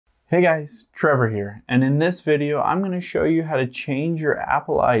Hey guys, Trevor here, and in this video I'm going to show you how to change your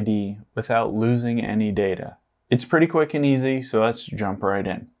Apple ID without losing any data. It's pretty quick and easy, so let's jump right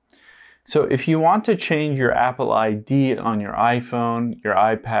in. So if you want to change your Apple ID on your iPhone, your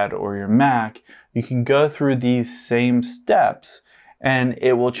iPad, or your Mac, you can go through these same steps and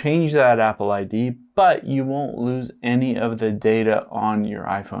it will change that Apple ID, but you won't lose any of the data on your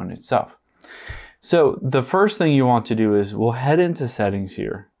iPhone itself. So the first thing you want to do is we'll head into settings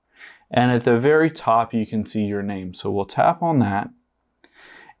here. And at the very top, you can see your name. So we'll tap on that.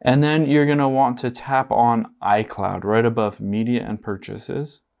 And then you're going to want to tap on iCloud right above Media and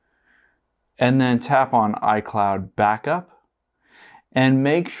Purchases. And then tap on iCloud Backup. And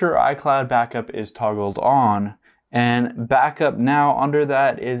make sure iCloud Backup is toggled on. And Backup now under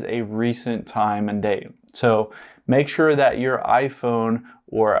that is a recent time and date. So make sure that your iPhone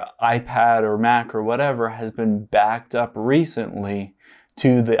or iPad or Mac or whatever has been backed up recently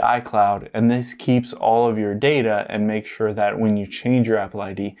to the iCloud, and this keeps all of your data and make sure that when you change your Apple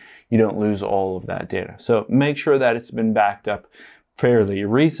ID, you don't lose all of that data. So make sure that it's been backed up fairly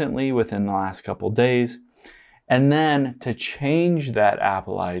recently within the last couple days. And then to change that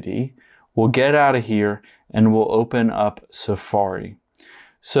Apple ID, we'll get out of here and we'll open up Safari.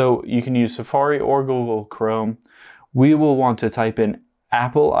 So you can use Safari or Google Chrome. We will want to type in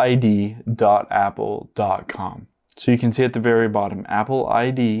appleid.apple.com. So you can see at the very bottom,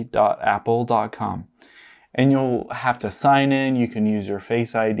 appleid.apple.com. And you'll have to sign in. You can use your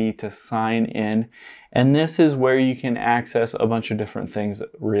Face ID to sign in. And this is where you can access a bunch of different things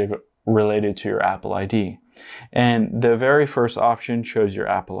related to your Apple ID. And the very first option shows your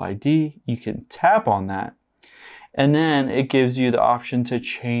Apple ID. You can tap on that. And then it gives you the option to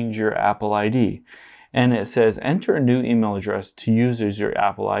change your Apple ID. And it says, enter a new email address to use as your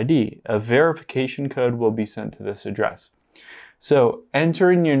Apple ID. A verification code will be sent to this address. So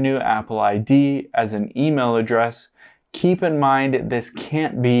entering your new Apple ID as an email address, keep in mind this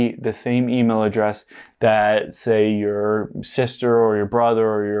can't be the same email address that, say, your sister or your brother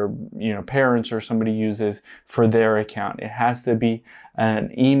or your parents or somebody uses for their account. It has to be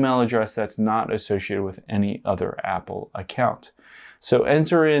an email address that's not associated with any other Apple account. So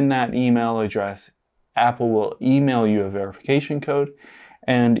enter in that email address. Apple will email you a verification code,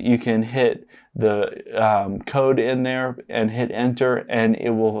 and you can hit the code in there and hit enter, and it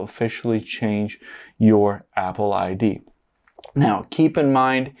will officially change your Apple ID. Now, keep in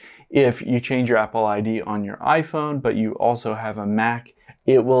mind, if you change your Apple ID on your iPhone, but you also have a Mac,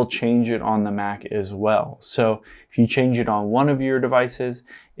 it will change it on the Mac as well. So if you change it on one of your devices,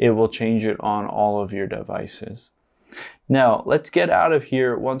 it will change it on all of your devices. Now, let's get out of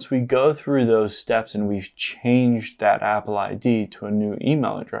here once we go through those steps and we've changed that Apple ID to a new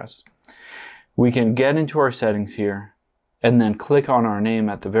email address. We can get into our settings here and then click on our name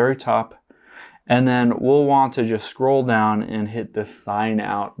at the very top. And then we'll want to just scroll down and hit the sign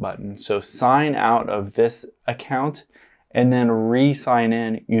out button. So sign out of this account and then re-sign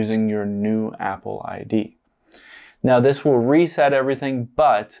in using your new Apple ID. Now, this will reset everything,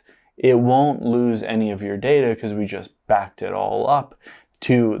 but it won't lose any of your data because we just backed it all up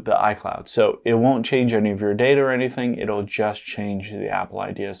to the iCloud. So it won't change any of your data or anything. It'll just change the Apple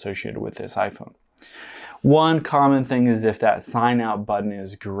ID associated with this iPhone. One common thing is if that sign out button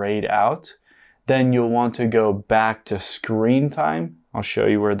is grayed out, then you'll want to go back to screen time. I'll show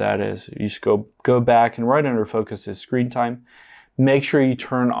you where that is. You just go back, and right under focus is screen time. Make sure you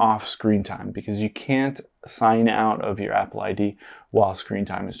turn off screen time because you can't sign out of your Apple ID while screen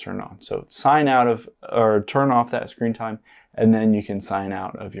time is turned on. So sign out of or turn off that screen time, and then you can sign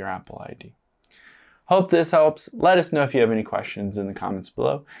out of your Apple ID. Hope this helps. Let us know if you have any questions in the comments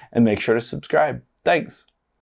below, and make sure to subscribe. Thanks.